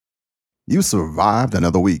You survived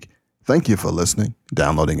another week. Thank you for listening,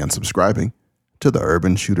 downloading, and subscribing to the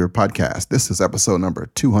Urban Shooter Podcast. This is episode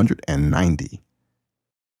number 290.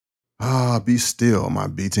 Be still, my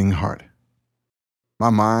beating heart.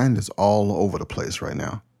 My mind is all over the place right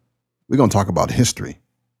now. We're going to talk about history,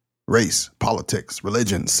 race, politics,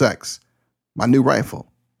 religion, sex, my new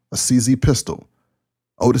rifle, a CZ pistol,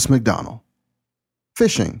 Otis McDonald,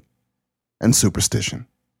 fishing, and superstition.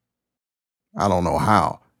 I don't know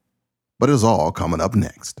how, but it's all coming up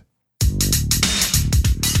next.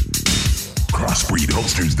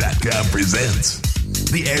 CrossbreedHolsters.com presents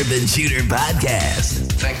the Urban Shooter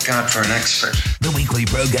Podcast. Thank God for an expert. The weekly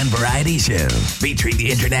pro-gun variety show featuring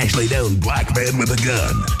the internationally known black man with a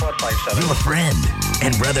gun. Your friend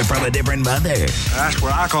and brother from a different mother. That's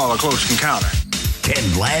what I call a close encounter. Ken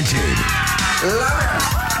Blanchard. Love it.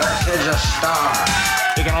 That kid's a star.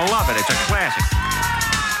 You're going to love it. It's a classic.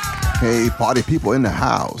 Hey, party people in the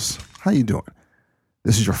house. How you doing?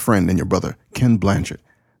 This is your friend and your brother, Ken Blanchard,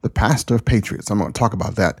 the pastor of Patriots. I'm going to talk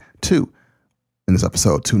about that, too, in this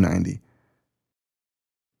episode 290.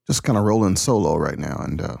 Just kind of rolling solo right now,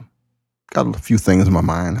 and got a few things in my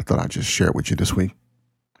mind I thought I'd just share with you this week.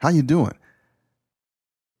 How you doing?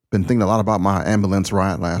 Been thinking a lot about my ambulance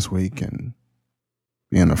ride last week and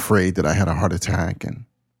being afraid that I had a heart attack, and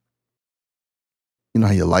you know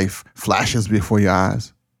how your life flashes before your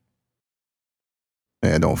eyes?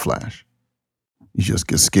 Yeah, don't flash. You just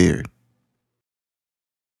get scared.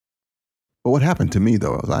 But what happened to me,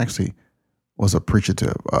 though, is I actually was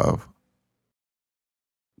appreciative of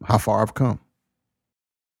how far I've come.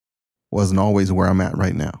 Wasn't always where I'm at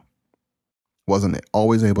right now. Wasn't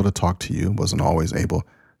always able to talk to you. Wasn't always able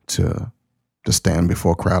to stand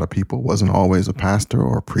before a crowd of people. Wasn't always a pastor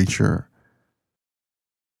or a preacher.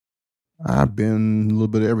 I've been a little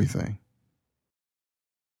bit of everything.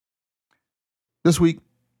 This week,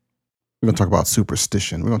 we're going to talk about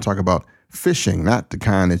superstition. We're going to talk about fishing, not the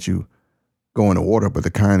kind that you go in the water, but the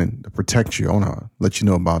kind that protects you. I want to let you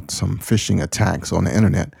know about some phishing attacks on the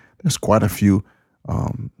internet. There's quite a few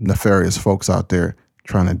nefarious folks out there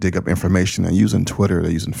trying to dig up information. They're using Twitter,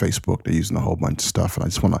 they're using Facebook, they're using a whole bunch of stuff. And I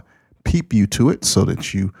just want to peep you to it so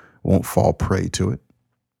that you won't fall prey to it.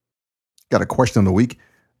 Got a question of the week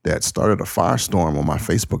that started a firestorm on my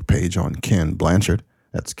Facebook page on Ken Blanchard.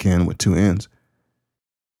 That's Ken with two N's.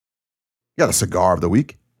 Got a cigar of the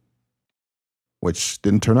week, which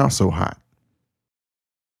didn't turn out so hot.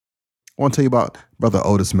 I want to tell you about Brother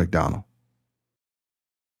Otis McDonald.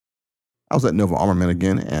 I was at Nova Armament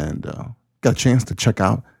again and got a chance to check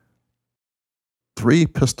out 3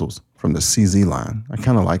 pistols from the CZ line. I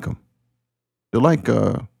kind of like them. They're like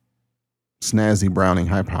snazzy Browning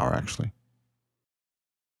high power, actually.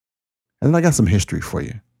 And then I got some history for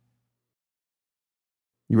you.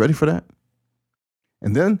 You ready for that?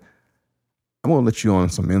 And then I'm going to let you on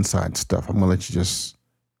some inside stuff. I'm going to let you just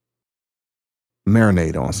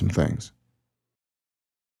marinate on some things.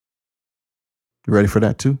 You ready for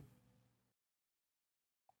that too?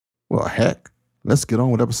 Well, heck, let's get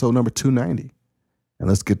on with episode number 290 and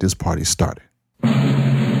let's get this party started. I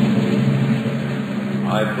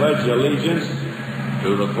pledge allegiance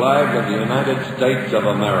to the flag of the United States of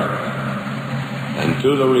America and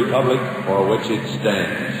to the republic for which it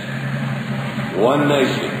stands, one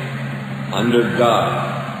nation, under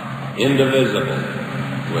God, indivisible,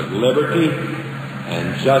 with liberty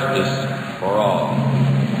and justice for all.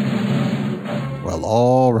 Well,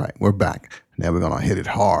 all right, we're back. Now we're going to hit it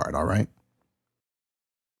hard, all right?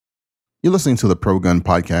 You're listening to the Pro Gun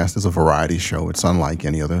Podcast. It's a variety show. It's unlike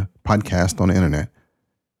any other podcast on the internet.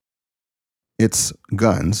 It's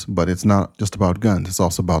guns, but it's not just about guns. It's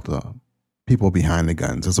also about the people behind the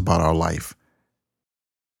guns. It's about our life.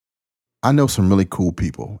 I know some really cool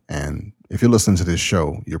people, and if you're listening to this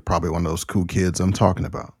show, you're probably one of those cool kids I'm talking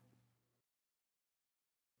about.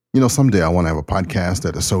 You know, someday I want to have a podcast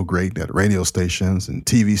that is so great that radio stations and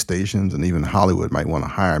TV stations and even Hollywood might want to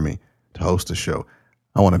hire me to host a show.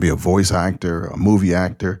 I want to be a voice actor, a movie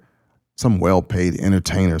actor, some well-paid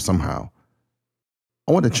entertainer somehow.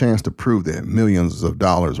 I want a chance to prove that millions of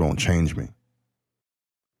dollars won't change me.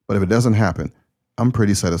 But if it doesn't happen, I'm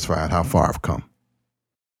pretty satisfied how far I've come.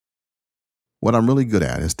 What I'm really good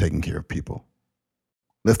at is taking care of people,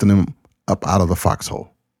 lifting them up out of the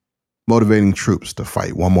foxhole, motivating troops to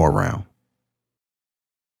fight one more round.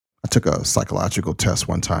 I took a psychological test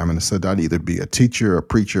one time and it said I'd either be a teacher, a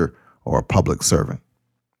preacher, or a public servant.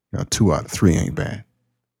 2 out of 3 ain't bad.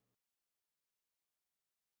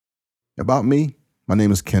 About me, my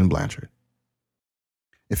name is Ken Blanchard.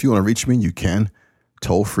 If you want to reach me, you can.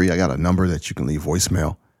 Toll free, I got a number that you can leave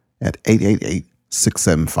voicemail at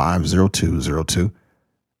 888-675-0202.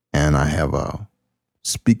 And I have a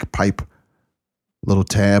speak pipe little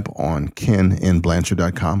tab on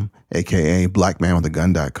KenNBlanchard.com, a.k.a.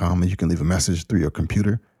 blackmanwithagun.com, and you can leave a message through your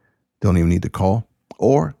computer. Don't even need to call.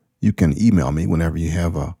 Or you can email me whenever you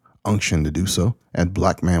have a unction to do so at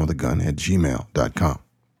blackmanwithagun@gmail.com.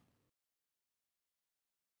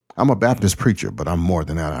 I'm a Baptist preacher, but I'm more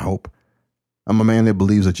than that, I hope. I'm a man that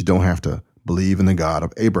believes that you don't have to believe in the God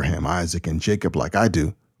of Abraham, Isaac, and Jacob like I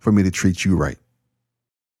do for me to treat you right,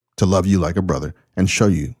 to love you like a brother and show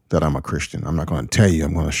you that I'm a Christian. I'm not going to tell you,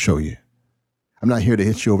 I'm going to show you. I'm not here to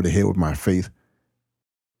hit you over the head with my faith.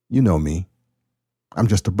 You know me. I'm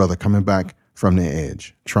just a brother coming back from the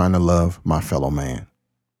edge, trying to love my fellow man,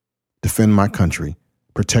 defend my country,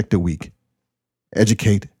 protect the weak,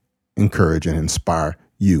 educate, encourage, and inspire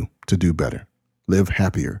you to do better, live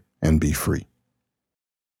happier, and be free.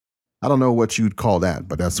 I don't know what you'd call that,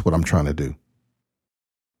 but that's what I'm trying to do.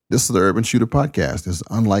 This is the Urban Shooter Podcast. It's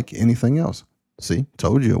unlike anything else. See,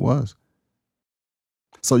 told you it was.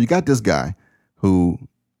 So you got this guy who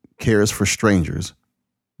cares for strangers.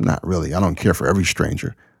 Not really. I don't care for every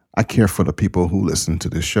stranger. I care for the people who listen to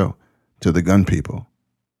this show, to the gun people.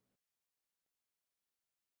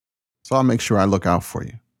 So I'll make sure I look out for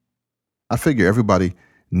you. I figure everybody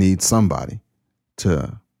needs somebody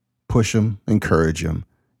to push them, encourage them,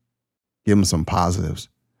 give them some positives,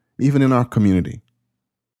 even in our community.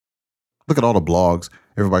 Look at all the blogs.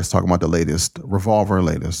 Everybody's talking about the latest revolver,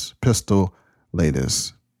 latest pistol,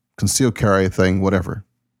 latest concealed carry thing, whatever.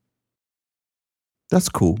 That's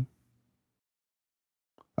cool.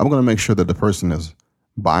 I'm going to make sure that the person that's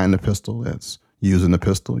buying the pistol, that's using the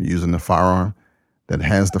pistol, using the firearm, that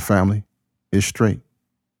has the family, is straight.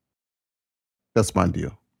 That's my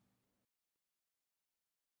deal.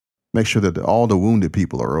 Make sure that all the wounded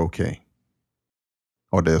people are okay,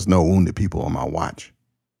 or there's no wounded people on my watch.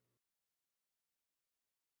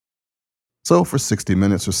 So for 60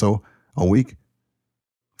 minutes or so a week,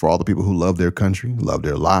 for all the people who love their country, love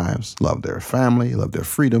their lives, love their family, love their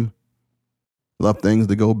freedom, love things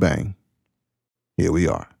to go bang, here we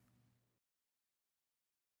are.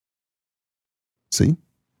 See,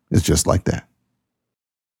 it's just like that.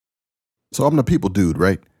 So I'm the people dude,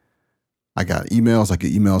 right? I get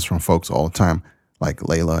emails from folks all the time, like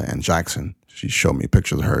Layla and Jackson. She showed me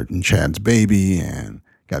pictures of her and Chad's baby, and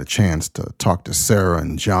got a chance to talk to Sarah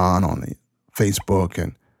and John on the Facebook,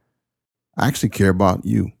 and I actually care about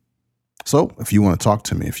you. So if you want to talk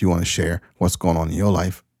to me, if you want to share what's going on in your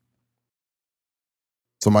life,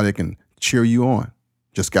 somebody that can cheer you on,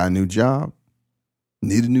 just got a new job,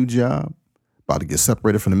 need a new job, about to get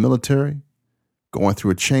separated from the military, going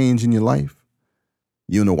through a change in your life,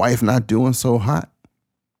 you and the wife not doing so hot,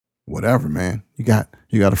 whatever, man, you got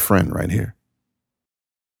a friend right here.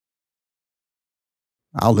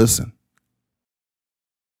 I'll listen.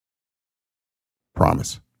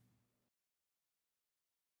 Promise.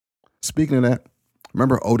 Speaking of that,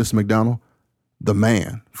 remember Otis McDonald, the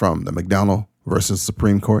man from the McDonald versus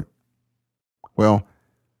Supreme Court? Well,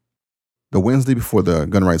 the Wednesday before the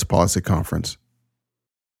Gun Rights Policy Conference,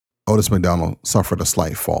 Otis McDonald suffered a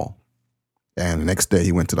slight fall. And the next day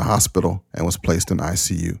he went to the hospital and was placed in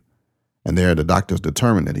ICU. And there the doctors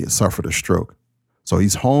determined that he had suffered a stroke. So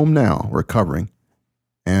he's home now, recovering,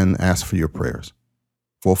 and asked for your prayers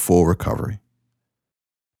for full recovery.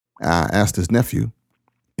 I asked his nephew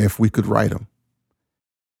if we could write him.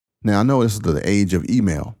 Now, I know this is the age of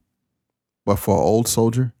email, but for an old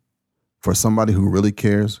soldier, for somebody who really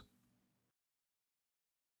cares,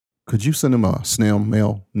 could you send him a snail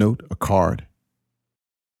mail note, a card?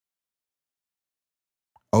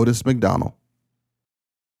 Otis McDonald,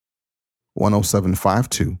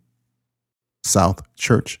 10752 South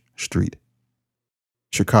Church Street,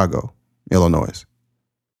 Chicago, Illinois.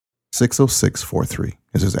 60643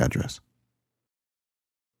 is his address.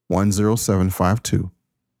 10752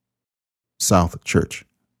 South Church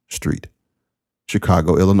Street,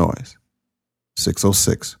 Chicago, Illinois.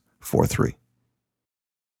 60643.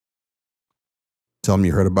 Tell him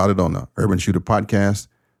you heard about it on the Urban Shooter Podcast,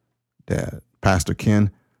 that Pastor Ken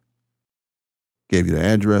gave you the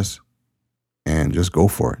address, and just go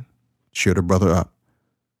for it. Cheer the brother up.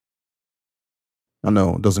 I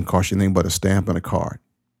know it doesn't cost you anything but a stamp and a card,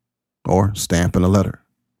 or stamp and a letter.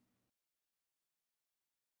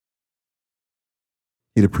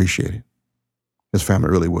 He'd appreciate it. His family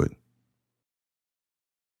really would.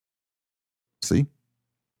 See?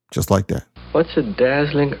 Just like that. What's a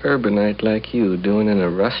dazzling urbanite like you doing in a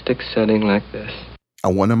rustic setting like this? I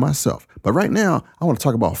wonder myself. But right now, I want to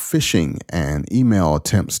talk about phishing and email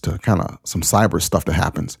attempts to kind of some cyber stuff that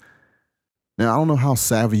happens. Now, I don't know how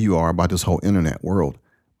savvy you are about this whole internet world,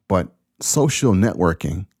 but social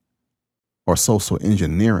networking or social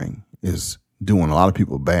engineering is doing a lot of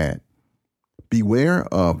people bad. Beware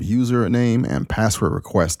of username and password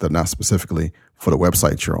requests that are not specifically for the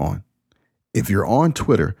website you're on. If you're on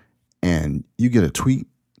Twitter and you get a tweet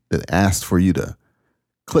that asks for you to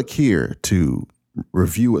click here to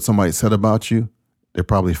review what somebody said about you, they're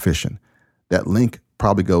probably phishing. That link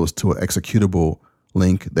probably goes to an executable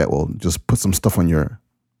link that will just put some stuff on your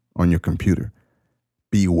computer.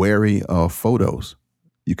 Be wary of photos.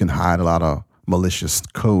 You can hide a lot of malicious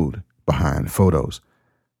code behind photos.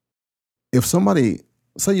 If somebody,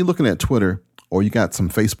 say you're looking at Twitter or you got some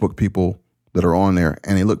Facebook people that are on there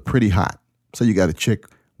and they look pretty hot. Say you got a chick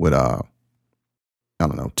with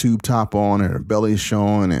tube top on and her belly is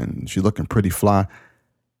showing and she's looking pretty fly.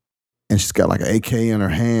 And she's got like an AK in her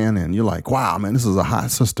hand and you're like, wow, man, this is a hot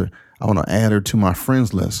sister. I want to add her to my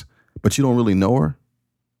friends list. But you don't really know her.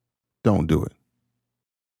 Don't do it.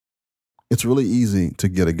 It's really easy to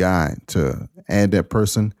get a guy to add that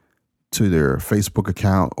person to their Facebook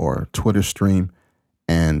account or Twitter stream.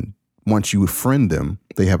 And once you friend them,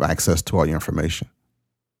 they have access to all your information.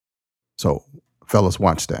 So, fellas,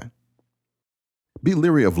 watch that. Be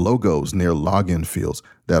leery of logos near login fields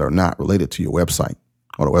that are not related to your website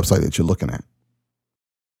or the website that you're looking at.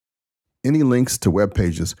 Any links to web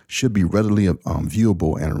pages should be readily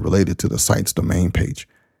viewable and related to the site's domain page.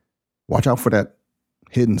 Watch out for that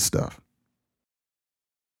hidden stuff.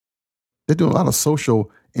 They're doing a lot of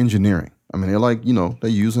social engineering. I mean, they're like, they're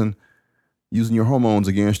using your hormones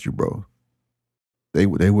against you, bro. They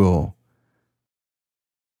will.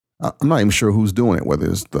 I'm not even sure who's doing it, whether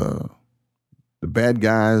it's the bad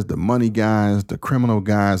guys, the money guys, the criminal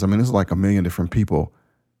guys. I mean, it's like a million different people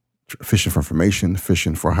fishing for information,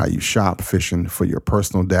 fishing for how you shop, fishing for your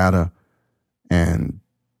personal data. And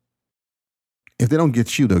if they don't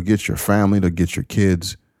get you, they'll get your family, they'll get your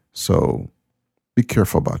kids. So be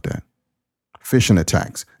careful about that. Phishing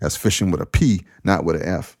attacks. That's phishing with a P, not with an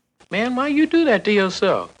F. Man, why you do that to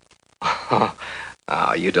yourself?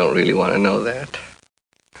 Oh, you don't really want to know that.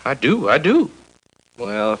 I do.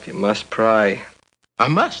 Well, if you must pry. I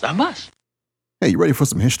must. Hey, you ready for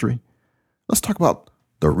some history? Let's talk about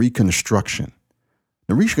the Reconstruction.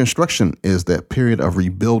 The Reconstruction is that period of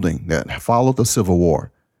rebuilding that followed the Civil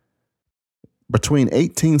War. Between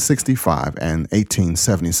 1865 and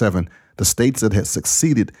 1877, the states that had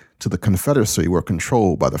succeeded to the Confederacy were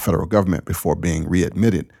controlled by the federal government before being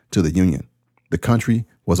readmitted to the Union. The country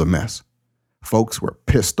was a mess. Folks were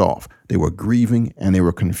pissed off. They were grieving and they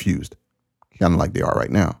were confused, kind of like they are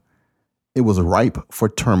right now. It was ripe for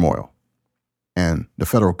turmoil. And the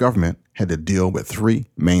federal government had to deal with three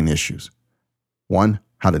main issues. One,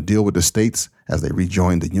 how to deal with the states as they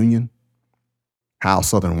rejoined the Union, how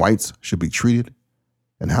Southern whites should be treated,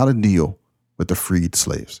 and how to deal with the freed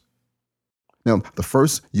slaves. Now, the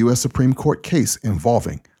first U.S. Supreme Court case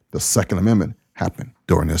involving the Second Amendment happened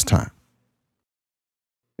during this time.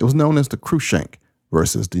 It was known as the Cruikshank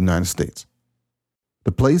versus the United States.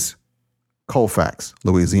 The place, Colfax,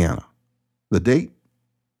 Louisiana. The date,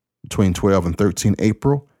 between 12 and 13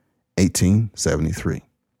 April, 1873.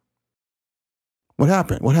 What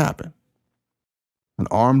happened? An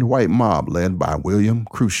armed white mob led by William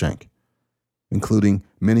Cruikshank, including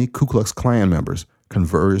many Ku Klux Klan members,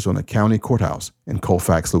 converged on a county courthouse in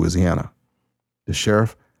Colfax, Louisiana. The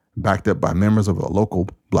sheriff, backed up by members of a local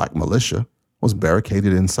black militia, was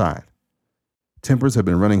barricaded inside. Tempers had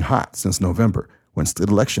been running hot since November, when state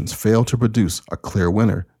elections failed to produce a clear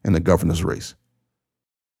winner in the governor's race.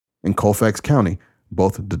 In Colfax County,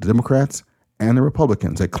 both the Democrats and the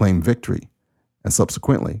Republicans had claimed victory and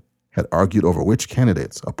subsequently had argued over which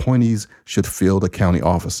candidates' appointees should fill the county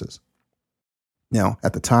offices. Now,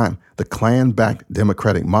 at the time, the Klan-backed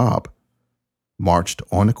Democratic mob marched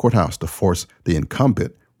on the courthouse to force the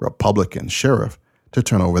incumbent Republican sheriff to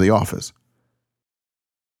turn over the office.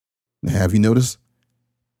 Now, have you noticed?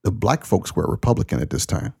 The black folks were Republican at this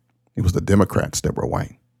time. It was the Democrats that were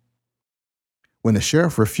white. When the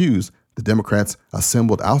sheriff refused, the Democrats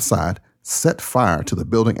assembled outside, set fire to the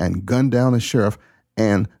building, and gunned down the sheriff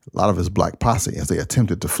and a lot of his black posse as they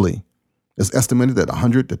attempted to flee. It's estimated that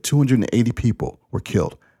 100 to 280 people were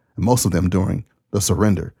killed, and most of them during the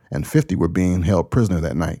surrender, and 50 were being held prisoner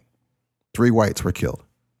that night. 3 whites were killed.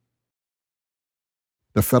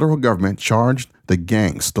 The federal government charged the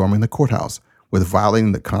gang storming the courthouse with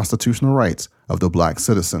violating the constitutional rights of the black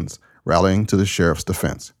citizens, rallying to the sheriff's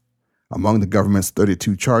defense. Among the government's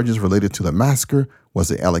 32 charges related to the massacre was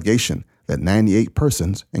the allegation that 98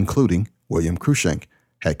 persons, including William Cruikshank,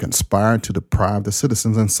 had conspired to deprive the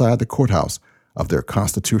citizens inside the courthouse of their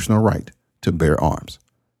constitutional right to bear arms.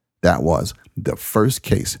 That was the first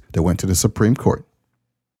case that went to the Supreme Court.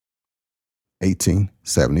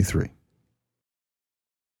 1873.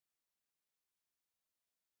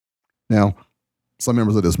 Now, some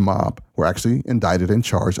members of this mob were actually indicted and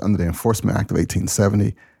charged under the Enforcement Act of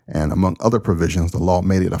 1870, and among other provisions, the law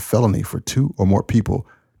made it a felony for two or more people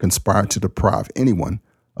conspired to deprive anyone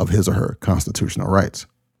of his or her constitutional rights.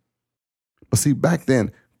 But see, back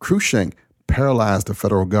then, Cruikshank paralyzed the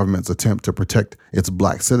federal government's attempt to protect its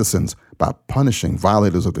black citizens by punishing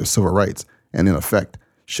violators of their civil rights, and in effect,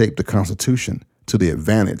 shaped the Constitution to the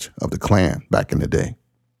advantage of the Klan back in the day.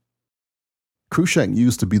 Cruikshank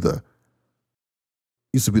used to be the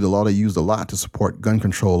law they used a lot to support gun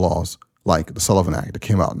control laws like the Sullivan Act that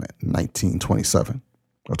came out in 1927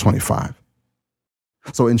 or 25.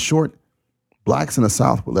 So in short, blacks in the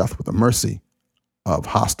South were left with the mercy of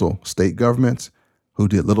hostile state governments who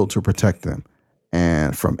did little to protect them.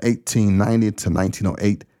 And from 1890 to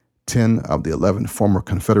 1908, 10 of the 11 former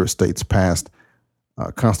Confederate states passed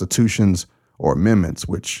constitutions or amendments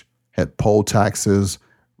which had poll taxes,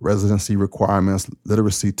 residency requirements,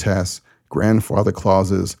 literacy tests, grandfather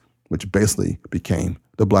clauses, which basically became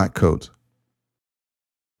the Black Codes.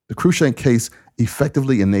 The Cruikshank case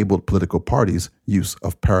effectively enabled political parties' use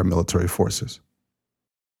of paramilitary forces.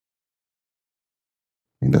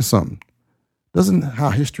 Ain't that something? Doesn't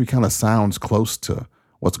how history kind of sounds close to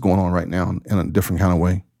what's going on right now in a different kind of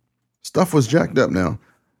way? Stuff was jacked up now.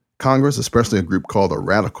 Congress, especially a group called the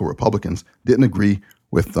Radical Republicans, didn't agree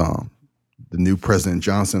with the new President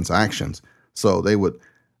Johnson's actions. So they would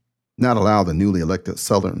not allow the newly elected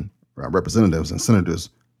Southern representatives and senators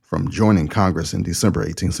from joining Congress in December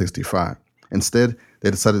 1865. Instead,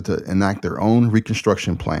 they decided to enact their own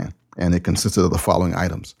Reconstruction plan, and it consisted of the following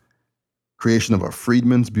items: creation of a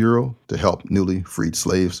Freedmen's Bureau to help newly freed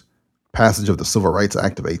slaves, passage of the Civil Rights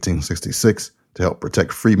Act of 1866 to help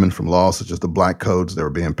protect freedmen from laws such as the Black Codes that were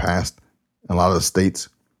being passed in a lot of the states,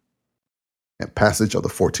 and passage of the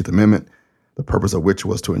 14th Amendment, the purpose of which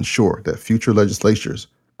was to ensure that future legislatures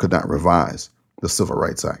could not revise the Civil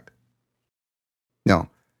Rights Act. Now,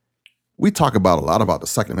 we talk a lot about the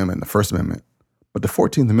Second Amendment and the First Amendment, but the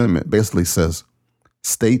 14th Amendment basically says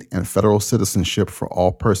state and federal citizenship for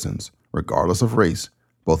all persons, regardless of race,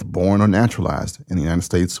 both born or naturalized in the United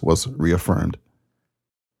States, was reaffirmed.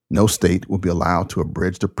 No state will be allowed to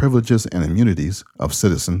abridge the privileges and immunities of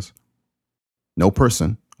citizens. No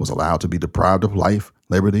person was allowed to be deprived of life,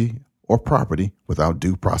 liberty, or property without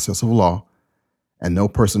due process of law, and no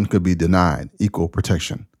person could be denied equal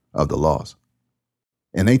protection of the laws.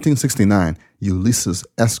 In 1869, Ulysses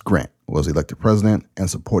S. Grant was elected president and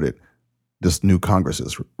supported this new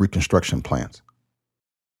Congress's Reconstruction plans.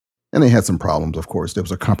 And they had some problems, of course. There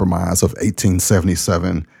was a compromise of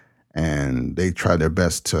 1877, and they tried their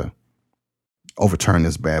best to overturn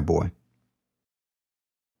this bad boy.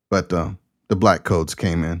 But the Black Codes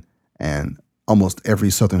came in, and almost every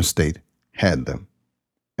Southern state had them.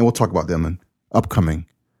 And we'll talk about them in upcoming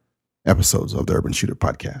episodes of the Urban Shooter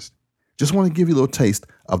podcast. Just want to give you a little taste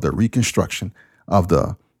of the Reconstruction, of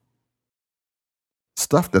the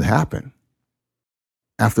stuff that happened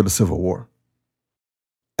after the Civil War.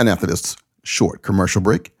 And after this short commercial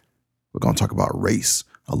break, we're going to talk about race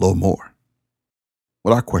a little more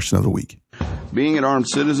with our question of the week. Being an armed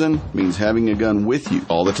citizen means having a gun with you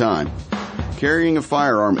all the time. Carrying a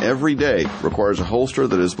firearm every day requires a holster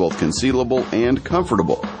that is both concealable and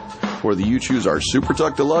comfortable. Whether you choose our Super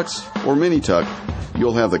Tuck Deluxe or Mini Tuck,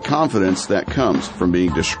 you'll have the confidence that comes from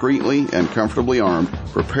being discreetly and comfortably armed,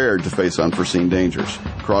 prepared to face unforeseen dangers.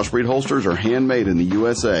 Crossbreed holsters are handmade in the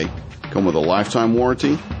USA, come with a lifetime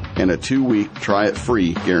warranty, and a 2-week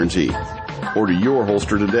try-it-free guarantee. Order your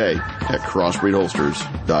holster today at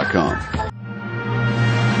crossbreedholsters.com.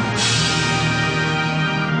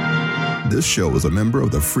 This show is a member of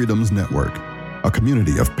the Freedoms Network, a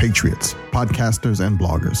community of patriots, podcasters, and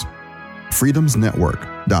bloggers.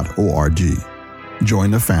 freedomsnetwork.org.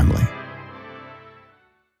 Join the family.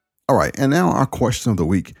 All right, and now our question of the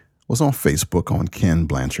week was on Facebook on Ken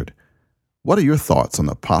Blanchard. What are your thoughts on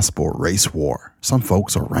the possible race war some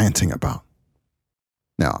folks are ranting about?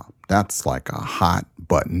 Now, that's like a hot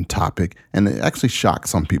button topic, and it actually shocked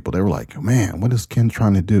some people. They were like, man, what is Ken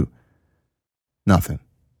trying to do? Nothing.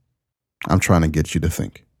 I'm trying to get you to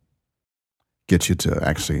think, get you to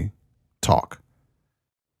actually talk,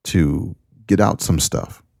 to get out some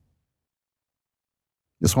stuff.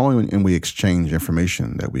 It's only when we exchange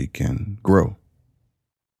information that we can grow.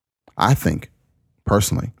 I think,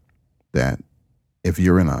 personally, that if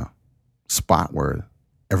you're in a spot where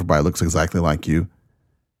everybody looks exactly like you,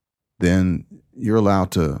 then you're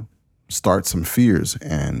allowed to start some fears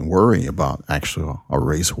and worry about actually a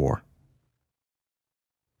race war.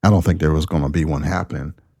 I don't think there was going to be one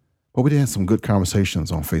happening, But we did have some good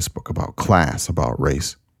conversations on Facebook about class, about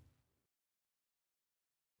race.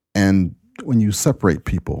 And when you separate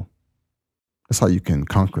people, that's how you can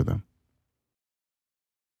conquer them.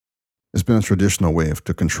 It's been a traditional way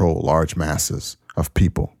to control large masses of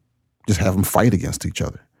people. Just have them fight against each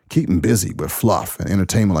other. Keep them busy with fluff and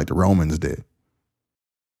entertainment like the Romans did.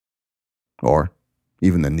 Or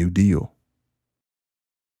even the New Deal.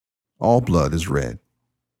 All blood is red.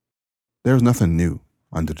 There's nothing new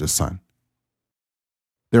under the sun.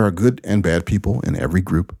 There are good and bad people in every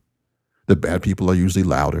group. The bad people are usually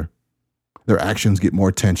louder. Their actions get more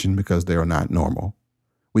attention because they are not normal.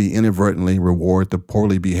 We inadvertently reward the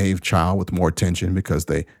poorly behaved child with more attention because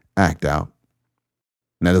they act out.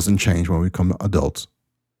 And that doesn't change when we become adults.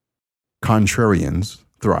 Contrarians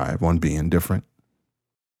thrive on being different.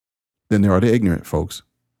 Then there are the ignorant folks,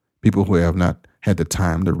 people who have not had the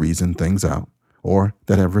time to reason things out or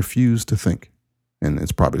that have refused to think. And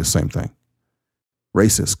it's probably the same thing.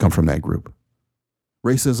 Racists come from that group.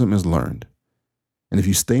 Racism is learned. And if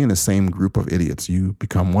you stay in the same group of idiots, you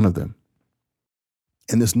become one of them.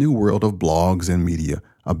 In this new world of blogs and media,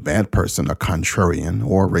 a bad person, a contrarian,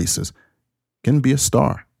 or a racist can be a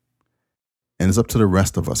star. And it's up to the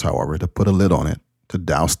rest of us, however, to put a lid on it, to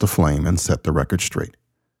douse the flame and set the record straight.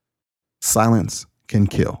 Silence can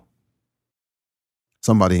kill.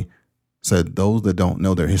 Somebody said those that don't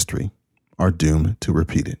know their history are doomed to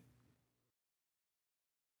repeat it.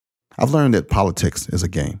 I've learned that politics is a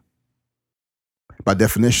game. By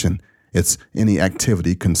definition, it's any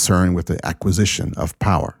activity concerned with the acquisition of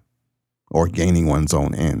power or gaining one's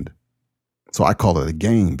own end. So I call it a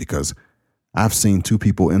game because I've seen two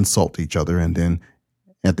people insult each other and then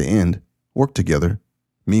at the end work together.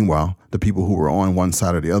 Meanwhile, the people who were on one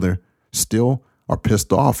side or the other still are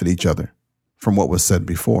pissed off at each other from what was said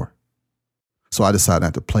before. So I decided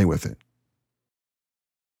not to play with it.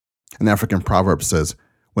 An African proverb says,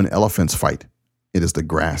 when elephants fight, it is the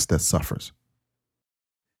grass that suffers.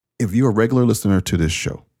 If you're a regular listener to this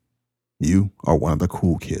show, you are one of the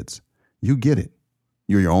cool kids. You get it.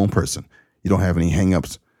 You're your own person. You don't have any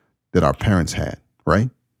hang-ups that our parents had, right?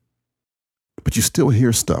 But you still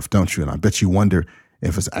hear stuff, don't you? And I bet you wonder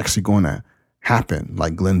if it's actually going to happen,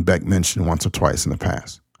 like Glenn Beck mentioned once or twice in the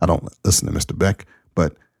past. I don't listen to Mr. Beck,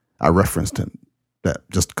 but I referenced him that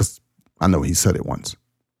just because I know he said it once.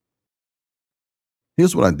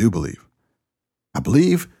 Here's what I do believe. I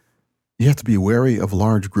believe you have to be wary of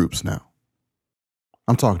large groups now.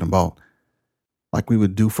 I'm talking about like we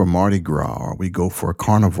would do for Mardi Gras, or we go for a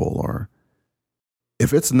carnival, or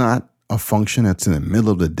if it's not a function that's in the middle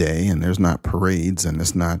of the day and there's not parades and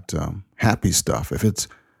it's not happy stuff, if it's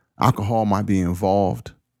alcohol might be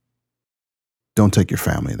involved, don't take your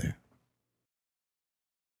family there.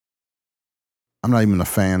 I'm not even a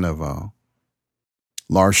fan of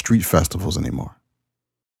large street festivals anymore.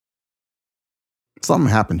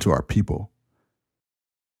 Something happened to our people.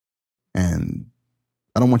 And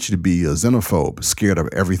I don't want you to be a xenophobe, scared of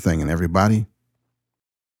everything and everybody,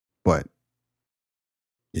 but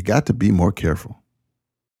you got to be more careful.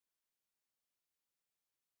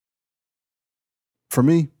 For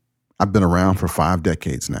me, I've been around for 5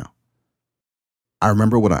 decades now. I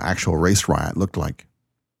remember what an actual race riot looked like.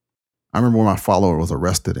 I remember when my follower was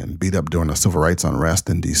arrested and beat up during the civil rights unrest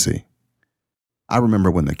in D.C. I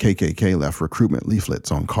remember when the KKK left recruitment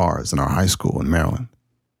leaflets on cars in our high school in Maryland.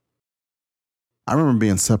 I remember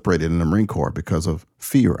being separated in the Marine Corps because of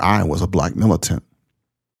fear I was a black militant.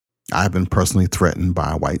 I have been personally threatened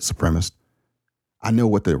by a white supremacist. I know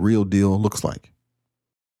what the real deal looks like.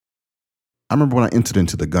 I remember when I entered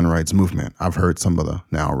into the gun rights movement, I've heard some of the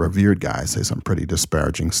now revered guys say some pretty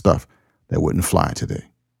disparaging stuff that wouldn't fly today.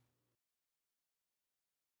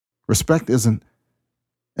 Respect isn't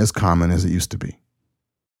as common as it used to be.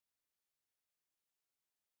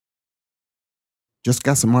 Just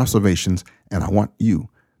got some observations, and I want you,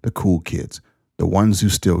 the cool kids, the ones who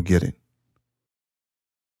still get it,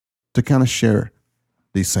 to kind of share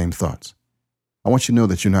these same thoughts. I want you to know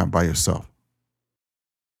that you're not by yourself.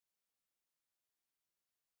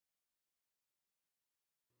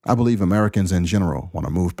 I believe Americans in general want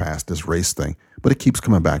to move past this race thing, but it keeps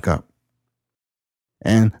coming back up.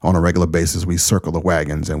 And on a regular basis, we circle the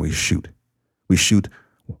wagons and we shoot. We shoot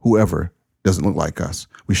whoever doesn't look like us.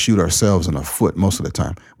 We shoot ourselves in the foot most of the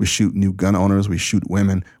time. We shoot new gun owners. We shoot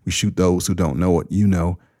women. We shoot those who don't know what you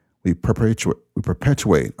know. We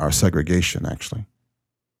perpetuate our segregation, actually.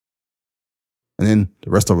 And then the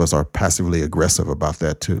rest of us are passively aggressive about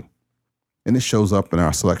that, too. And it shows up in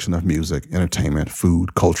our selection of music, entertainment,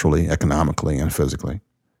 food, culturally, economically, and physically.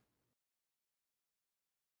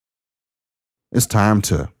 It's time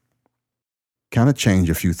to kind of change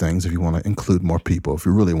a few things if you want to include more people, if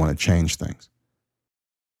you really want to change things.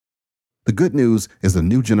 The good news is the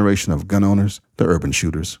new generation of gun owners, the urban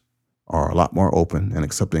shooters, are a lot more open and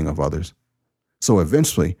accepting of others. So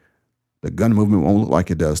eventually, the gun movement won't look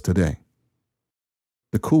like it does today.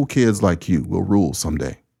 The cool kids like you will rule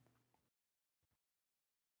someday.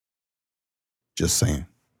 Just saying.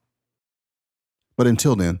 But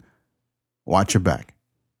until then, watch your back.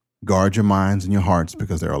 Guard your minds and your hearts,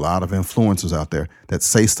 because there are a lot of influencers out there that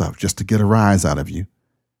say stuff just to get a rise out of you,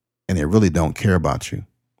 and they really don't care about you.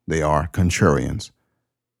 They are contrarians.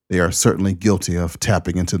 They are certainly guilty of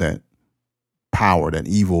tapping into that power, that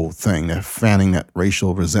evil thing, that fanning that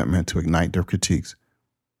racial resentment to ignite their critiques.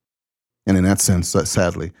 And in that sense,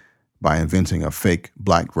 sadly, by inventing a fake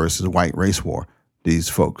black versus white race war, these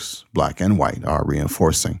folks, black and white, are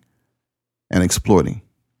reinforcing and exploiting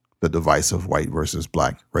the divisive white versus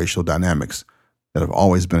black racial dynamics that have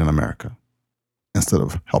always been in America, instead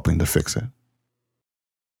of helping to fix it.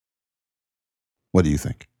 What do you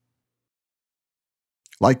think?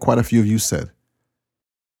 Like quite a few of you said,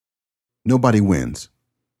 nobody wins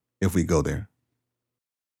if we go there.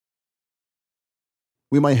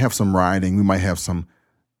 We might have some rioting, we might have some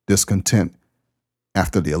discontent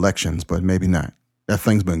after the elections, but maybe not. That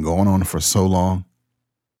thing's been going on for so long.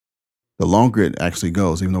 The longer it actually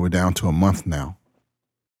goes, even though we're down to a month now,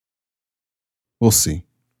 we'll see.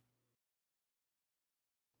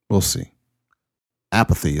 We'll see.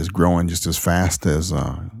 Apathy is growing just as fast as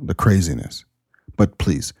the craziness. But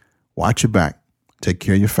please, watch your back, take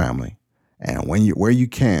care of your family, and where you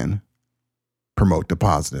can, promote the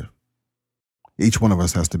positive. Each one of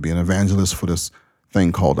us has to be an evangelist for this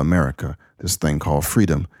thing called America, this thing called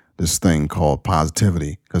freedom, this thing called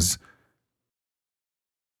positivity, because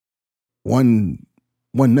one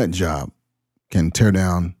nut job can tear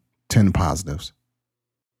down 10 positives.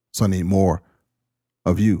 So I need more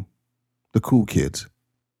of you, the cool kids,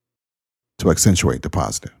 to accentuate the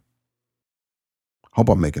positive. Hope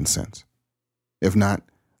I'm making sense. If not,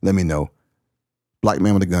 let me know.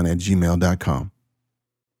 blackmanwithagun@gmail.com.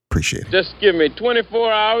 Appreciate it. Just give me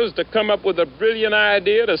 24 hours to come up with a brilliant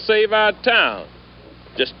idea to save our town.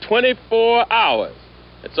 Just 24 hours.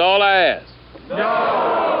 That's all I ask.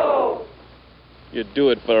 No! You do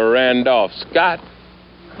it for Randolph Scott.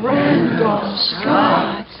 Randolph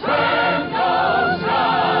Scott. Randolph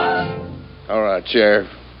Scott. All right, Sheriff.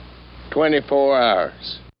 24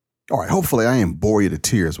 hours. All right, hopefully I didn't bore you to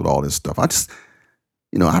tears with all this stuff. I just,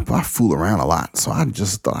 I fool around a lot, so I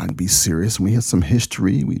just thought I'd be serious. We had some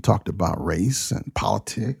history. We talked about race and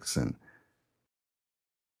politics and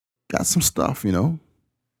got some stuff,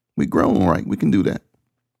 We grown, right? We can do that.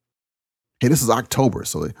 Hey, this is October,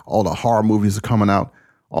 so all the horror movies are coming out,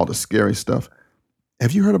 all the scary stuff.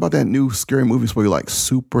 Have you heard about that new scary movie where you're like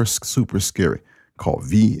super, super scary called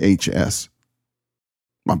VHS?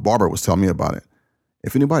 My barber was telling me about it.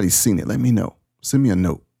 If anybody's seen it, let me know. Send me a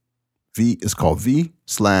note. It's called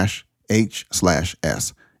V/H/S.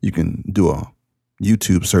 You can do a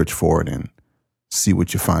YouTube search for it and see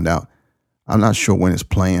what you find out. I'm not sure when it's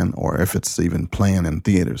playing or if it's even playing in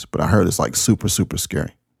theaters, but I heard it's like super, super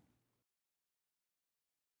scary.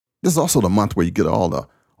 This is also the month where you get all the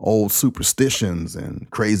old superstitions and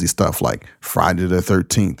crazy stuff like Friday the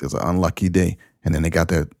 13th is an unlucky day. And then they got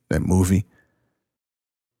that movie,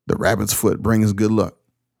 The Rabbit's Foot Brings Good Luck.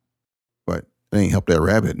 But it ain't helped that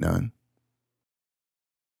rabbit none.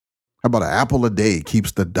 How about an apple a day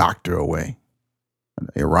keeps the doctor away?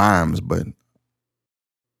 It rhymes, but,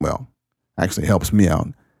 actually helps me out.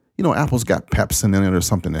 Apple's got pepsin in it or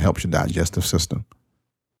something that helps your digestive system.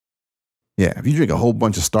 Yeah, if you drink a whole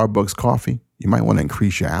bunch of Starbucks coffee, you might want to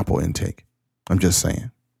increase your apple intake. I'm just saying.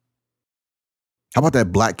 How about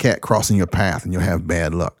that black cat crossing your path and you'll have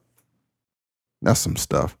bad luck? That's some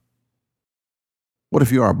stuff. What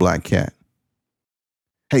if you are a black cat?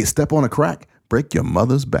 Hey, step on a crack, break your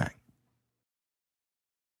mother's back.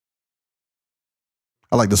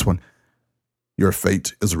 I like this one. Your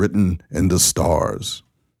fate is written in the stars.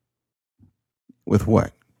 With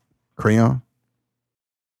what? Crayon?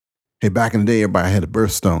 Hey, back in the day, everybody had a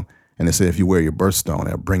birthstone, and they said if you wear your birthstone,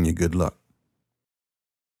 it'll bring you good luck.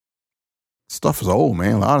 Stuff is old,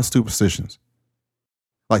 man. A lot of superstitions.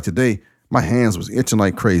 Like today, my hands was itching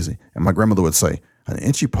like crazy, and my grandmother would say, an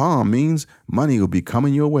itchy palm means money will be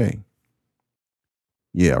coming your way.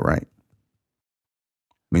 Yeah, right.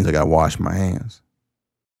 Means I got to wash my hands.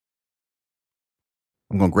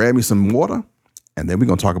 I'm going to grab me some water, and then we're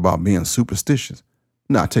going to talk about being superstitious.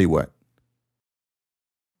 Now, I'll tell you what.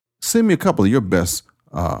 Send me a couple of your best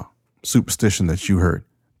superstition that you heard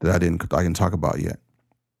that I didn't talk about yet.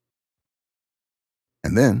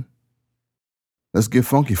 And then Let's get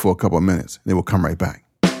funky for a couple of minutes, then we'll come right back.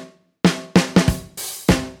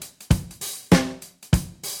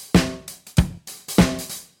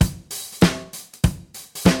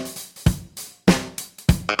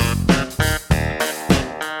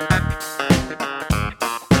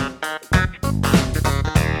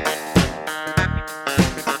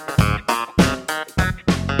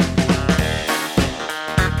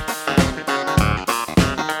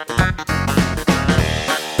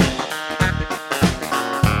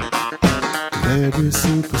 Very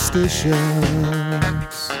superstitious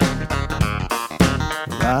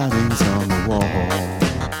writings on the wall.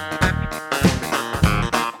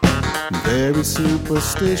 Very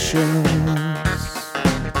superstitious,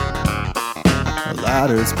 a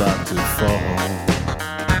ladder's about to fall.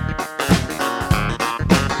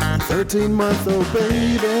 A 13-month-old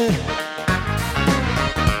baby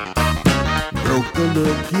broke the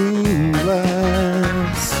looking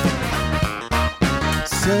glass.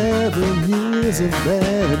 7 years of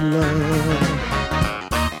bad luck,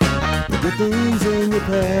 the good things in your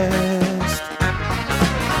past.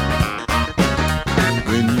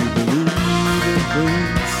 When you believe in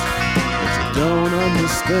things that you don't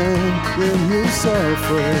understand, then you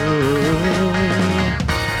suffer.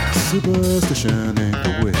 Superstition ain't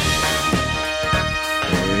the way.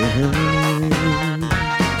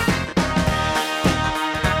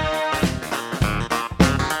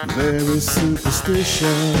 Very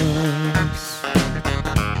superstitious.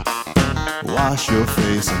 Wash your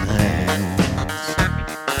face and hands.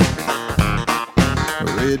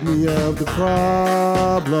 Rid me of the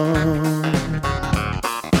problem.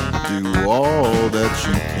 Do all that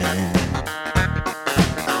you can.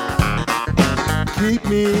 Keep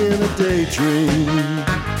me in a daydream.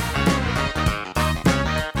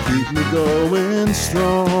 Keep me going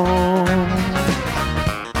strong.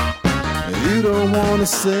 You don't wanna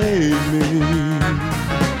save me.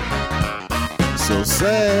 So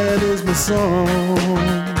sad is my song.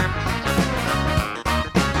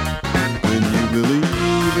 When you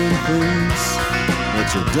believe in things that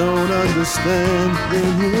you don't understand, then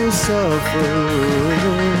you suffer.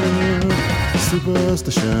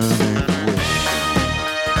 Superstition ain't the way.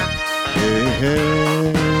 Hey,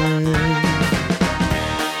 hey.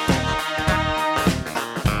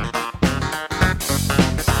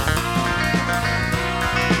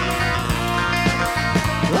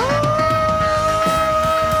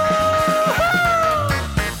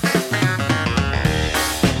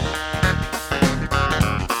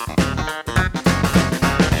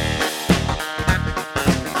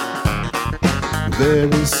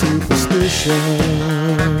 Very superstitious,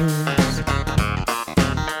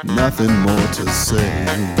 nothing more to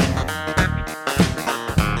say.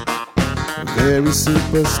 Very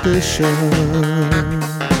superstitious,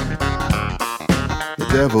 the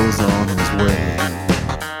devil's on his way.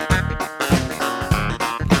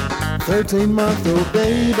 13-month-old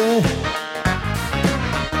baby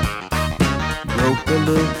broke the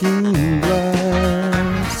looking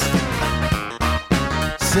glass.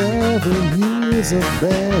 7 years of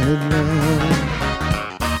bad luck,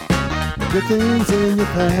 good things in your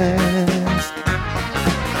past.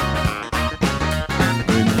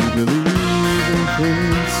 When you believe in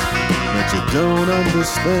things that you don't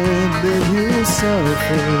understand, then you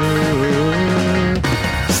suffer.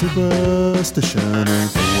 Superstition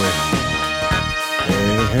ain't the way.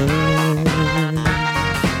 Hey, hey.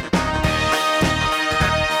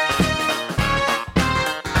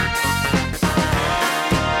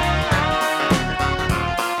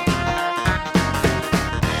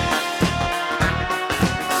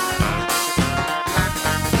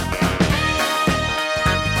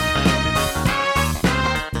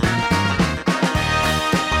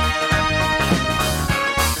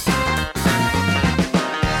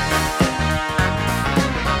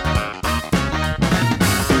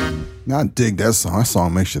 I dig that song. That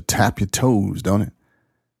song makes you tap your toes, don't it?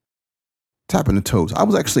 Tapping the toes. I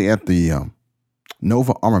was actually at the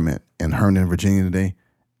Nova Armament in Herndon, Virginia today,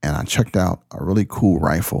 and I checked out a really cool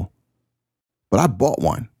rifle. But I bought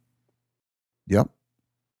one. Yep.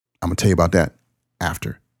 I'm going to tell you about that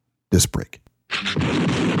after this break.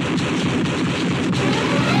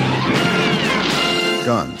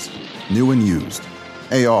 Guns, new and used.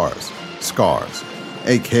 ARs, SCARs,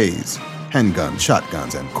 AKs, handguns,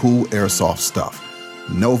 shotguns, and cool airsoft stuff.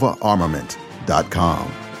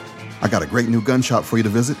 NovaArmament.com. I got a great new gun shop for you to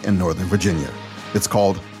visit in Northern Virginia. It's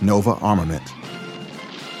called Nova Armament.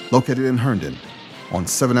 Located in Herndon on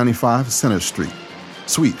 795 Center Street,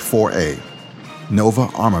 Suite 4A.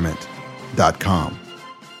 NovaArmament.com.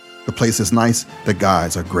 The place is nice, the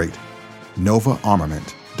guys are great.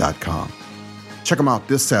 NovaArmament.com. Check them out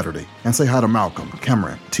this Saturday and say hi to Malcolm,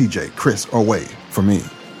 Cameron, TJ, Chris, or Wade for me.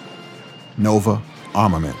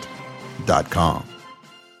 NovaArmament.com.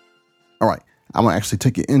 All right, I'm going to actually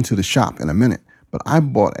take you into the shop in a minute, but I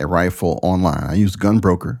bought a rifle online. I used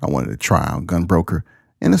Gunbroker. I wanted to try out Gunbroker,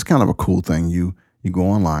 and it's kind of a cool thing. You go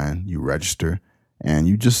online, you register, and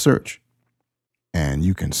you just search. And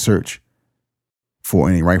you can search for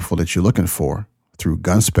any rifle that you're looking for through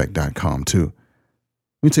gunspec.com too.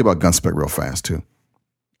 Let me tell you about Gunspec real fast too.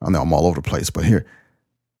 I know I'm all over the place, but here,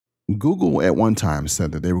 Google at one time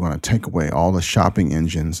said that they were going to take away all the shopping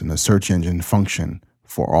engines and the search engine function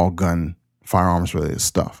for all firearms related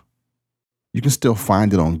stuff. You can still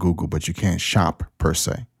find it on Google, but you can't shop per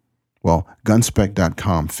se. Well,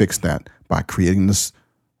 gunspec.com fixed that by creating this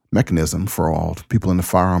mechanism for all people in the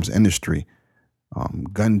firearms industry,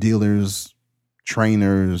 gun dealers,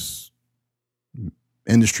 trainers,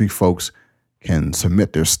 industry folks can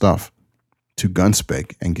submit their stuff to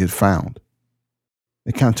Gunspec and get found.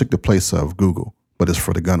 It kind of took the place of Google, but it's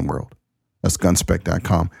for the gun world. That's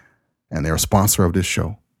gunspec.com, and they're a sponsor of this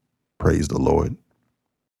show. Praise the Lord.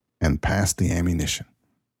 And pass the ammunition.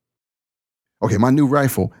 Okay, my new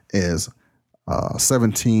rifle is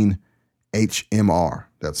 17 HMR.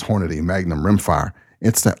 That's Hornady Magnum Rimfire.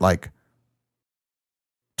 It's that like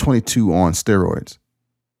 22 on steroids.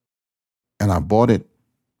 And I bought it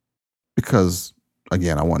because,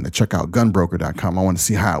 again, I wanted to check out gunbroker.com. I wanted to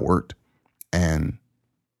see how it worked and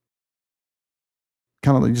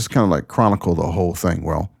kind of like chronicle the whole thing.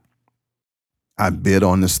 Well, I bid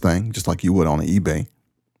on this thing just like you would on eBay.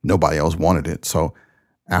 Nobody else wanted it. So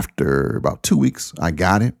after about 2 weeks, I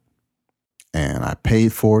got it and I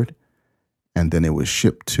paid for it. And then it was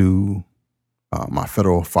shipped to my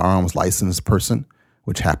federal firearms licensed person,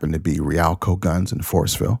 which happened to be Rialco Guns in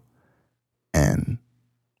Forestville. And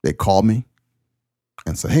they called me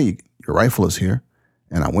and said, hey, your rifle is here.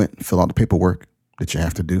 And I went and filled out the paperwork that you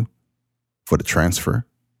have to do for the transfer.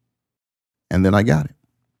 And then I got it.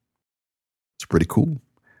 It's pretty cool.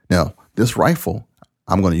 Now, this rifle,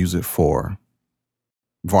 I'm going to use it for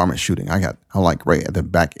varmint shooting. I like right at the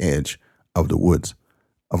back edge of the woods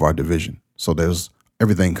of our division. So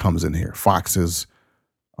everything comes in here. Foxes,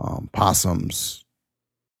 possums,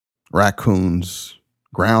 raccoons,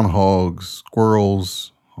 groundhogs,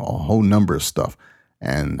 squirrels, a whole number of stuff.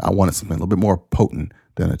 And I wanted something a little bit more potent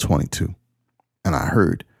than a 22. And I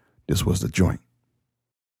heard this was the joint.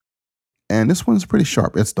 And this one's pretty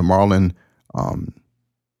sharp. It's the Marlin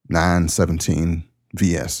 917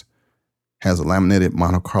 VS. Has a laminated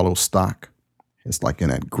Monte Carlo stock. It's like in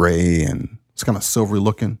that gray and it's kind of silvery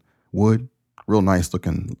looking wood. Real nice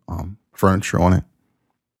looking furniture on it.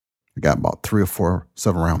 I got about 3 or 4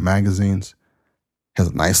 7-round magazines. Has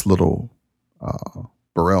a nice little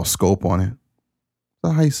Burrell scope on it. Is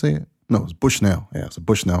that how you say it? No, it's Bushnell. Yeah, it's a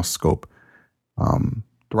Bushnell scope. The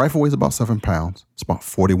rifle weighs about 7 pounds. It's about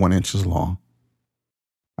 41 inches long.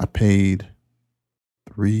 I paid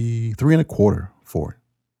three and a quarter for it.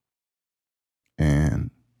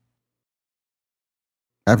 And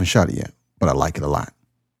I haven't shot it yet, but I like it a lot.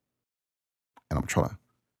 And I'm trying to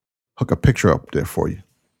hook a picture up there for you.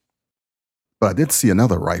 But I did see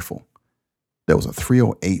another rifle. There was a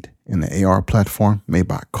 308 in the AR platform made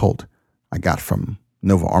by Colt. I got from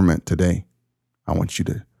Nova Armament today. I want you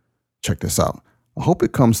to check this out. I hope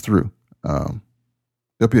it comes through. There'll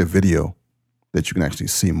be a video that you can actually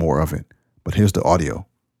see more of it. But here's the audio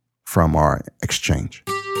from our exchange.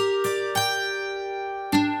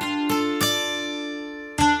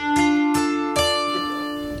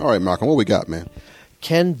 All right, Malcolm, what we got, man?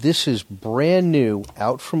 Ken, this is brand new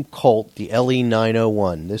out from Colt, the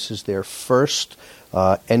LE901. This is their first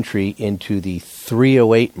entry into the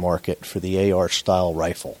 308 market for the AR style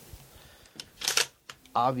rifle.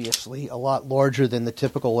 Obviously, a lot larger than the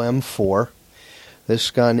typical M4. This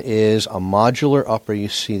gun is a modular upper. You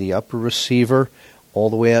see the upper receiver all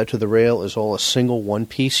the way out to the rail is all a single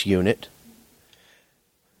one-piece unit.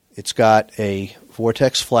 It's got a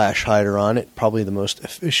Vortex flash hider on it, probably the most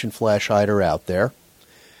efficient flash hider out there.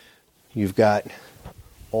 You've got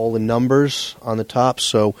all the numbers on the top,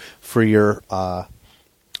 so for your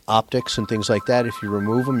optics and things like that, if you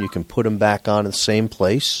remove them, you can put them back on in the same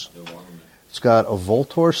place. It's got a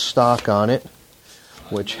Voltor stock on it,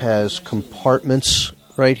 which has compartments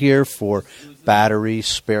right here for batteries,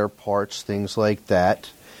 spare parts, things like that.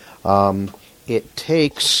 It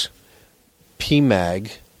takes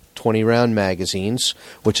PMag 20-round magazines,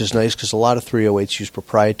 which is nice because a lot of 308s use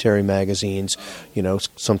proprietary magazines. You know,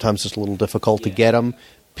 sometimes it's a little difficult to get them.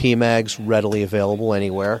 PMag's readily available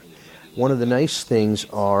anywhere. One of the nice things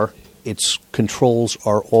are its controls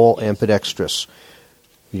are all ambidextrous.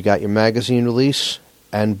 You got your magazine release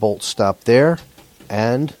and bolt stop there,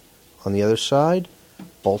 and on the other side,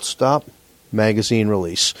 bolt stop, magazine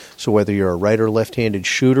release. So whether you're a right or left-handed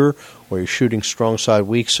shooter or you're shooting strong side,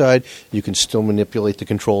 weak side, you can still manipulate the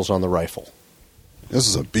controls on the rifle. This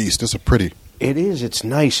is a beast. This is pretty. It is. It's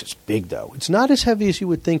nice. It's big, though. It's not as heavy as you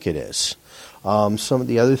would think it is. Some of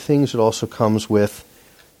the other things, it also comes with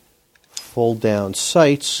fold-down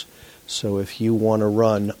sights. So if you want to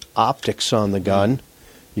run optics on the gun,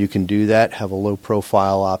 you can do that. Have a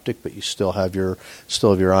low-profile optic, but you still have your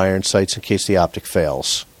iron sights in case the optic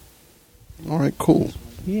fails. All right, cool.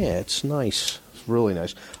 Yeah, it's nice. It's really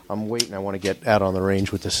nice. I'm waiting. I want to get out on the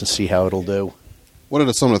range with this and see how it'll do. What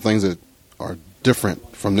are some of the things that are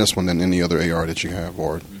different from this one than any other AR that you have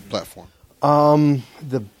or platform?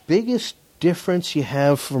 The biggest difference you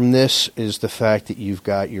have from this is the fact that you've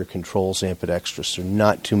got your controls ambidextrous. There are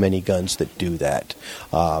not too many guns that do that.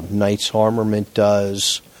 Knight's Armament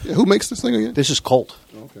does. Yeah, who makes this thing again? This is Colt.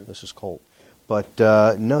 Okay. This is Colt. But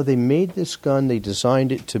no, they made this gun, they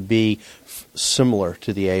designed it to be similar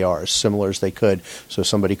to the AR, as similar as they could, so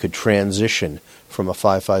somebody could transition from a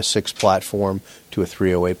 5.56 platform to a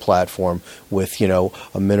 308 platform with,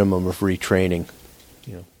 a minimum of retraining.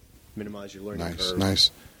 Minimize your learning curve.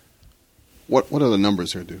 Nice. What are the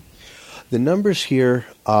numbers here do? The numbers here,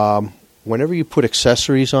 whenever you put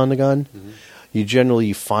accessories on the gun, you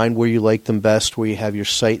generally find where you like them best, where you have your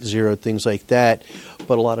sight zeroed, things like that.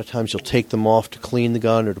 But a lot of times you'll take them off to clean the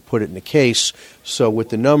gun or to put it in a case. So with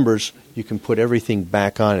the numbers, you can put everything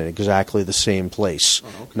back on in exactly the same place,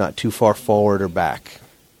 not too far forward or back.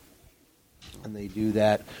 And they do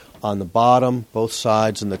that on the bottom, both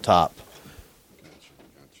sides, and the top.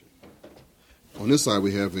 On this side,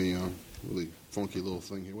 we have a really funky little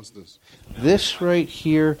thing here. What's this? This right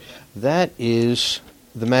here, that is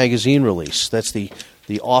the magazine release. That's the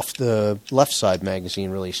off the left side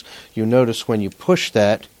magazine release. You notice when you push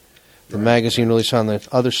that, the magazine release on the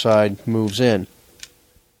other side moves in.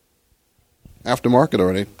 Aftermarket,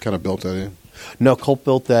 or they kind of built that in? No, Colt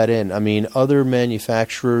built that in. I mean, other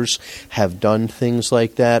manufacturers have done things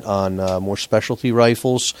like that on more specialty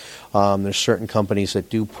rifles. There's certain companies that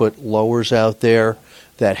do put lowers out there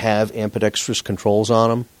that have ambidextrous controls on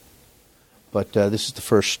them. But this is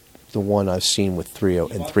the one I've seen with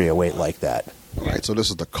 308 like that. All right, so this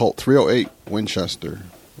is the Colt 308 Winchester,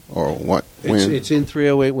 or what? It's in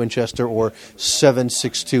 308 Winchester or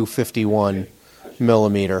 7.62 51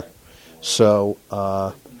 millimeter. So,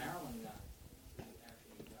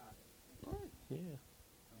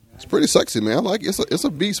 it's pretty sexy, man. I like it. It's a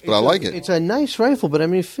beast, but I like it. It's a nice rifle, but I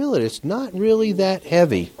mean, feel it. It's not really that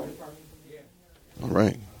heavy. All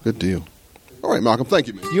right, good deal. All right, Malcolm, thank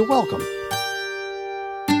you, man. You're welcome.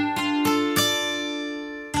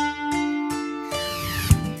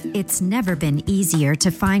 It's never been easier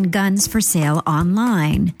to find guns for sale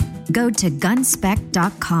online. Go to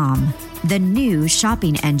gunspec.com, the new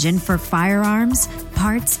shopping engine for firearms,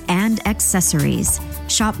 parts, and accessories.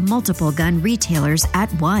 Shop multiple gun retailers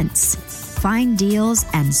at once. Find deals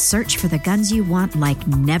and search for the guns you want like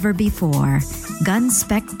never before.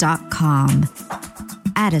 Gunspec.com.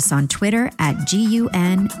 Add us on Twitter at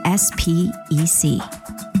GUNSPEC.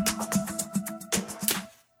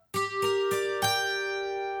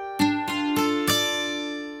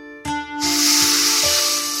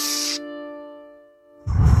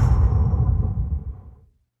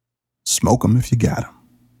 Smoke them if you got them.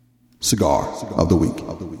 Cigar of the week.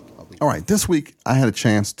 All right, this week I had a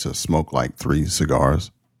chance to smoke like 3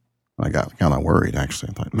 cigars. I got kind of worried, actually.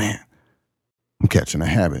 I thought, man, I'm catching a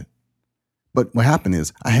habit. But what happened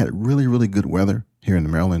is I had really, really good weather here in the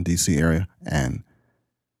Maryland, D.C. area, and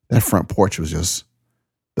that front porch was just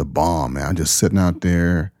the bomb, man. I'm just sitting out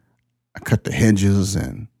there. I cut the hedges,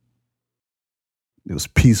 and it was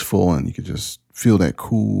peaceful, and you could just feel that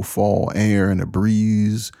cool fall air and the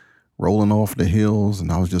breeze rolling off the hills,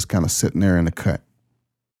 and I was just kind of sitting there in the cut.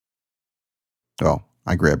 Well,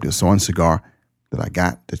 I grabbed this one cigar that I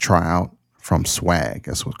got to try out from Swag.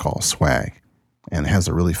 That's what's called Swag. And it has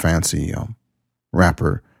a really fancy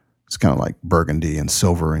wrapper. It's kind of like burgundy and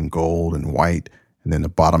silver and gold and white. And then the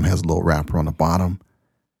bottom has a little wrapper on the bottom.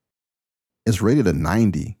 It's rated a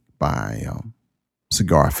 90 by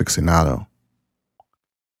Cigar Aficionado.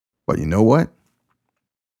 But you know what?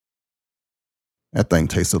 That thing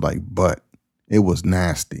tasted like butt. It was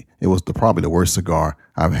nasty. It was probably the worst cigar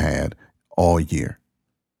I've had all year.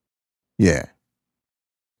 Yeah.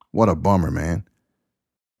 What a bummer, man.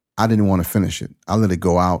 I didn't want to finish it. I let it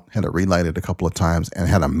go out, had to relight it a couple of times, and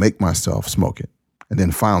had to make myself smoke it. And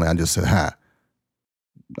then finally, I just said,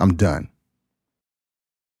 I'm done.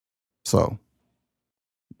 So,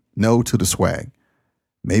 no to the Swag.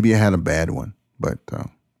 Maybe I had a bad one, but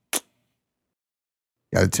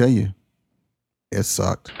gotta tell you, it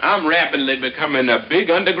sucked. I'm rapidly becoming a big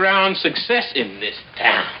underground success in this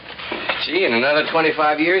town. Gee, in another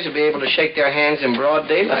 25 years, you'll be able to shake their hands in broad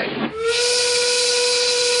daylight.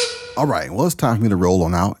 All right, well, it's time for me to roll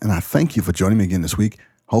on out, and I thank you for joining me again this week.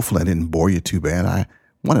 Hopefully I didn't bore you too bad. I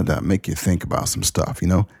wanted to make you think about some stuff,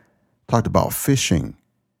 Talked about fishing.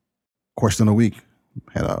 Question of the week.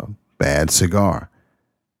 Had a bad cigar.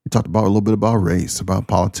 We talked about a little bit about race, about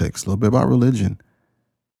politics, a little bit about religion,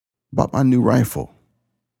 about my new rifle.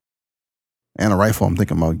 And a rifle I'm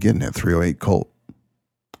thinking about getting at 308 Colt.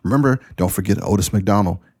 Remember, don't forget Otis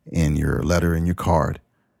McDonald in your letter, in your card.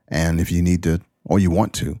 And if you need to, or you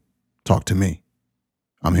want to, talk to me.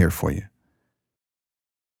 I'm here for you.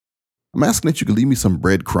 I'm asking that you could leave me some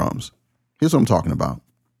breadcrumbs. Here's what I'm talking about.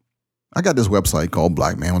 I got this website called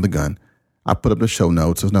Black Man with a Gun. I put up the show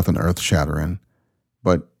notes. There's nothing earth-shattering.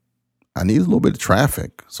 But I need a little bit of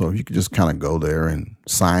traffic. So if you could just kind of go there and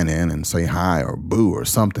sign in and say hi or boo or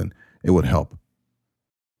something, it would help.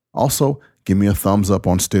 Also, give me a thumbs up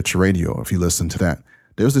on Stitcher Radio if you listen to that.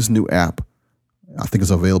 There's this new app. I think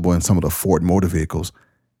it's available in some of the Ford motor vehicles.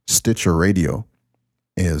 Stitcher Radio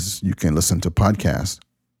is you can listen to podcasts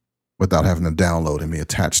without having to download and be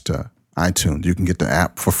attached to iTunes. You can get the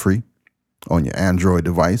app for free on your Android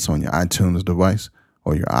device, on your iTunes device,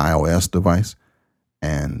 or your iOS device.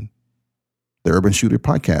 And the Urban Shooter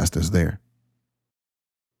podcast is there.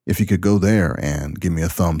 If you could go there and give me a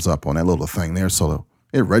thumbs up on that little thing there so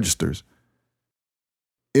it registers.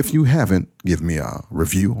 If you haven't, give me a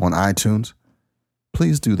review on iTunes.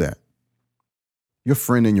 Please do that. Your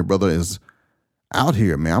friend and your brother is out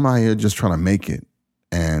here, man. I'm out here just trying to make it.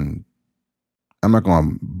 And I'm not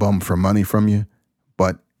going to bum for money from you,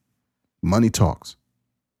 but money talks.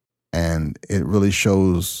 And it really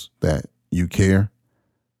shows that you care.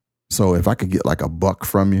 So if I could get like $1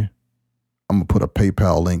 from you, I'm going to put a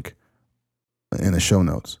PayPal link in the show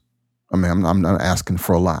notes. I mean, I'm not asking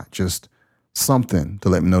for a lot, just something to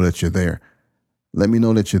let me know that you're there. Let me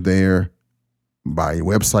know that you're there by your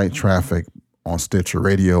website traffic, on Stitcher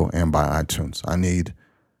Radio, and by iTunes. I need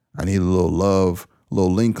a little love, a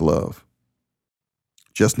little link love.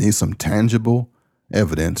 Just need some tangible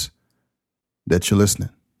evidence that you're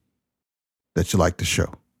listening, that you like the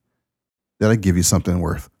show, that I give you something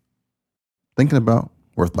worth thinking about,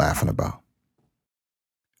 worth laughing about.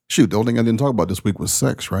 Shoot, the only thing I didn't talk about this week was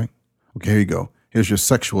sex, right? Okay, here you go. Here's your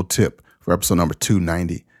sexual tip for episode number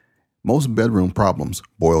 290. Most bedroom problems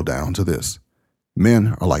boil down to this.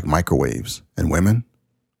 Men are like microwaves, and women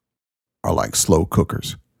are like slow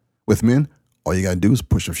cookers. With men, all you got to do is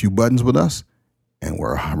push a few buttons with us, and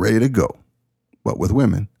we're ready to go. But with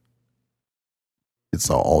women, it's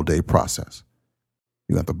an all-day process.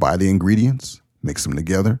 You have to buy the ingredients, mix them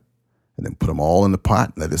together, and then put them all in the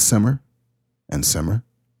pot, let it simmer, and simmer,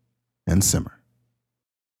 and simmer.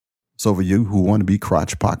 So for you who want to be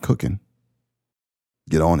crotch pot cooking,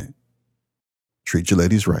 get on it. Treat your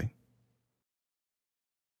ladies right.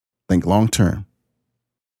 Think long term.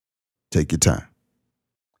 Take your time.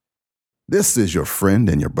 This is your friend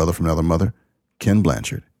and your brother from another mother, Ken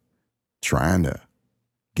Blanchard, trying to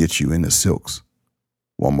get you into silks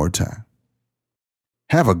one more time.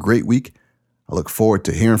 Have a great week. I look forward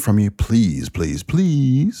to hearing from you. Please, please,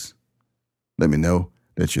 please let me know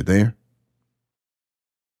that you're there.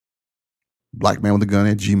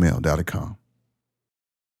 blackmanwithagun@gmail.com.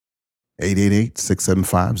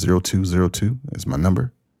 888-675-0202 is my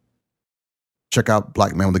number. Check out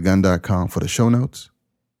blackmanwithagun.com for the show notes.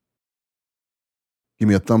 Give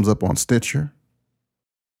me a thumbs up on Stitcher.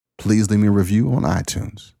 Please leave me a review on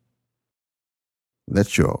iTunes.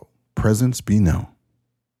 Let your presence be known.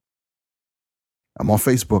 I'm on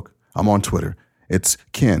Facebook. I'm on Twitter. It's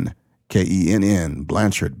Ken, Kenn,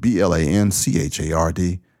 Blanchard,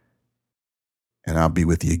 Blanchard. And I'll be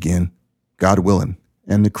with you again, God willing,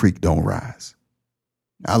 and the creek don't rise.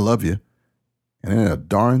 I love you, and there ain't a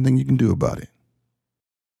darn thing you can do about it.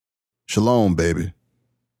 Shalom, baby.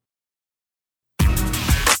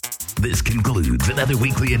 This concludes another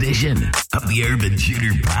weekly edition of the Urban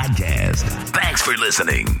Shooter Podcast. Thanks for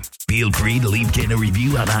listening. Feel free to leave Ken a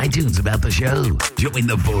review on iTunes about the show. Join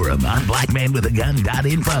the forum on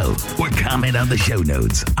blackmanwithagun.info or comment on the show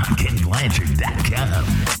notes on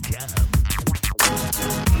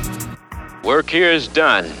kenblanchard.com. Work here is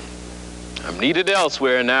done. I'm needed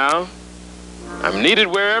elsewhere now. I'm needed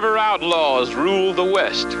wherever outlaws rule the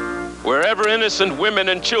West, wherever innocent women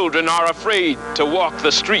and children are afraid to walk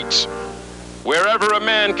the streets, wherever a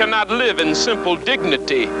man cannot live in simple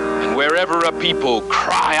dignity, and wherever a people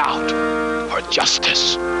cry out for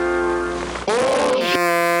justice. Oh!